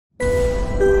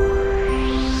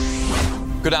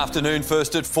Good afternoon.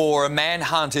 First at 4, a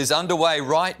manhunt is underway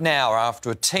right now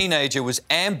after a teenager was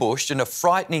ambushed in a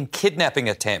frightening kidnapping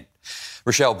attempt.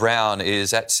 Rochelle Brown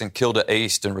is at St Kilda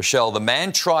East, and Rochelle, the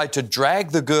man tried to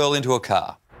drag the girl into a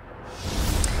car.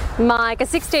 Mike, a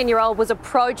 16-year-old was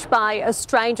approached by a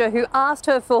stranger who asked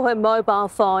her for her mobile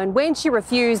phone. When she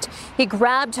refused, he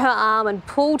grabbed her arm and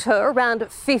pulled her around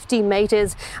 50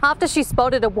 metres. After she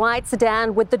spotted a white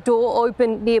sedan with the door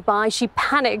open nearby, she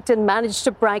panicked and managed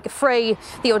to break free.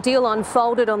 The ordeal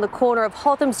unfolded on the corner of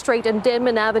Hotham Street and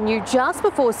Denman Avenue just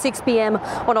before 6 p.m.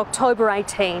 on October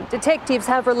 18. Detectives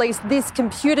have released this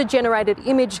computer-generated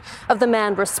image of the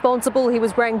man responsible. He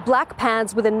was wearing black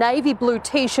pants with a navy blue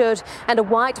T-shirt and a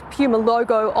white Puma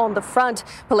logo on the front.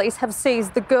 Police have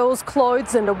seized the girl's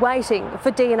clothes and are waiting for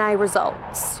DNA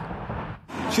results.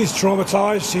 She's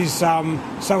traumatised. She's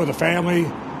so with the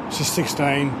family. She's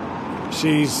 16.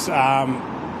 She's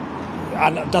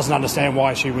doesn't understand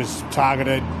why she was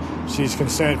targeted. She's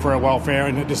concerned for her welfare,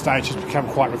 and at this stage she's become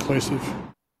quite reclusive.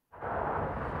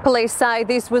 Police say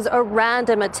this was a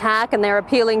random attack and they're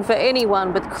appealing for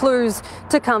anyone with clues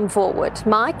to come forward.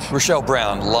 Mike? Rochelle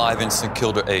Brown, live in St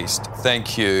Kilda East.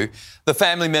 Thank you. The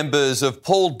family members of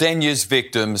Paul Denya's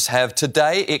victims have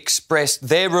today expressed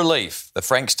their relief. The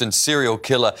Frankston serial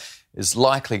killer is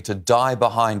likely to die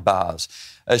behind bars.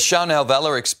 As Chanel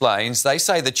Vella explains, they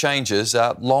say the changes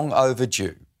are long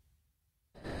overdue.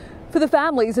 For the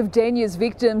families of Denya's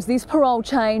victims, this parole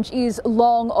change is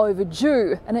long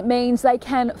overdue, and it means they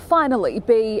can finally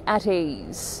be at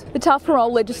ease. The tough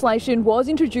parole legislation was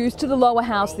introduced to the lower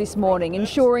house this morning,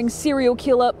 ensuring serial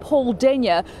killer Paul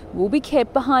Denya will be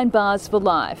kept behind bars for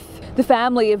life. The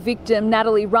family of victim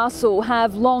Natalie Russell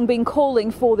have long been calling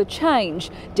for the change.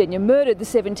 Denya murdered the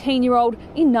 17-year-old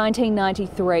in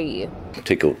 1993.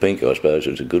 Tickled pink, I suppose,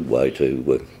 is a good way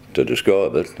to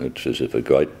describe it. It's as if a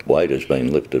great weight has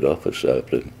been lifted off us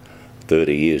after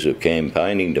 30 years of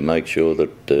campaigning to make sure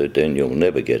that Denya will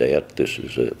never get out. This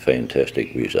is a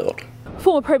fantastic result.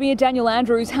 Former Premier Daniel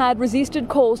Andrews had resisted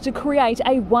calls to create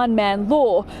a one-man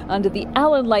law. Under the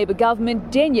Allen Labor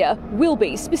government, Denya will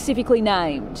be specifically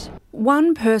named.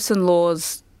 One-person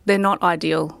laws, they're not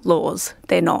ideal laws.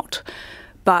 They're not.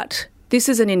 But this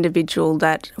is an individual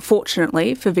that,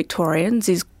 fortunately for Victorians,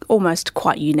 is almost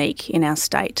quite unique in our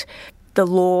state. The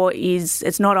law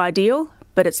it's not ideal,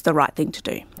 but it's the right thing to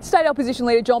do. State Opposition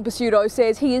Leader John Pesutto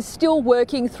says he is still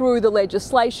working through the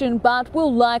legislation, but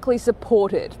will likely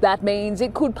support it. That means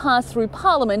it could pass through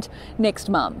Parliament next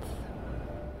month.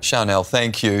 Chanel,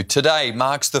 thank you. Today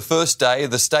marks the first day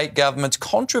of the state government's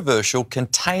controversial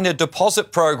container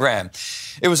deposit program.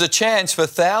 It was a chance for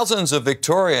thousands of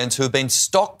Victorians who have been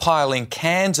stockpiling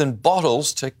cans and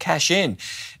bottles to cash in.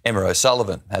 Emma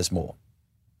O'Sullivan has more.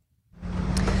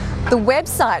 The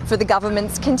website for the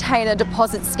government's container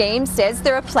deposit scheme says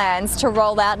there are plans to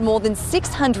roll out more than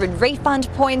 600 refund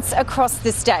points across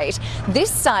the state.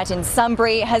 This site in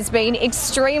Sunbury has been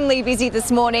extremely busy this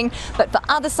morning, but for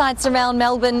other sites around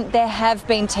Melbourne, there have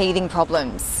been teething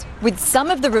problems, with some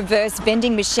of the reverse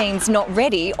vending machines not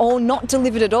ready or not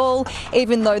delivered at all,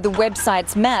 even though the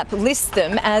website's map lists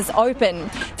them as open.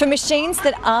 For machines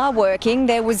that are working,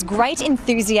 there was great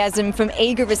enthusiasm from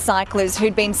eager recyclers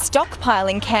who'd been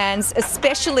stockpiling cans,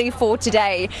 especially for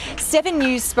today. 7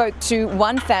 News spoke to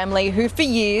one family who for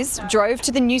years drove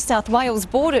to the New South Wales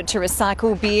border to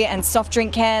recycle beer and soft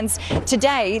drink cans.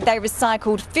 Today, they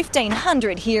recycled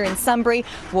 1,500 here in Sunbury,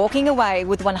 walking away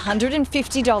with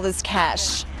 $150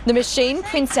 cash. The machine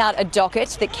prints out a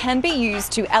docket that can be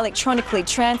used to electronically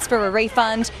transfer a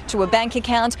refund to a bank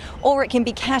account, or it can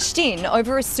be cashed in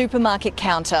over a supermarket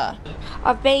counter.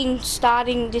 I've been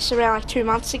starting this around 2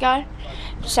 months ago,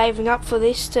 saving up for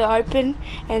this to open,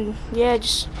 and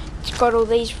just got all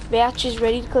these vouchers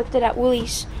ready to collect it at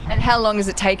Woolies. And how long has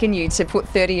it taken you to put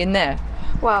 30 in there?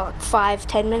 Well,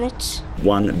 5-10 minutes.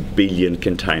 1 billion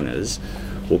containers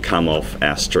will come off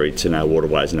our streets and our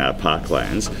waterways and our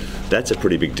parklands. That's a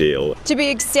pretty big deal. To be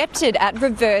accepted at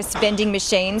reverse vending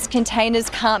machines, containers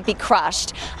can't be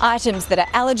crushed. Items that are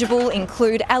eligible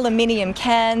include aluminium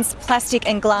cans, plastic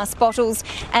and glass bottles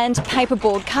and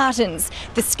paperboard cartons.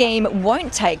 The scheme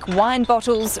won't take wine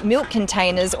bottles, milk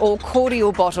containers or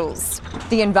cordial bottles.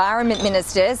 The Environment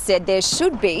Minister said there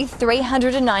should be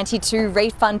 392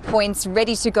 refund points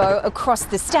ready to go across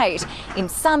the state. In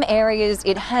some areas,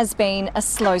 it has been a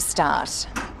slow start.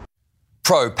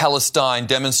 Pro-Palestine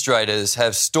demonstrators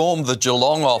have stormed the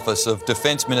Geelong office of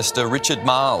Defence Minister Richard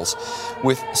Marles,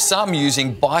 with some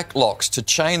using bike locks to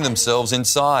chain themselves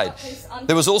inside.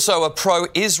 There was also a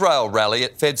pro-Israel rally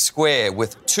at Fed Square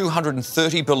with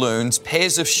 230 balloons,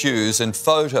 pairs of shoes and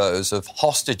photos of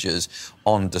hostages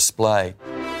on display.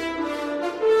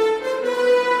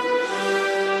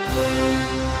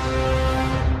 Bye.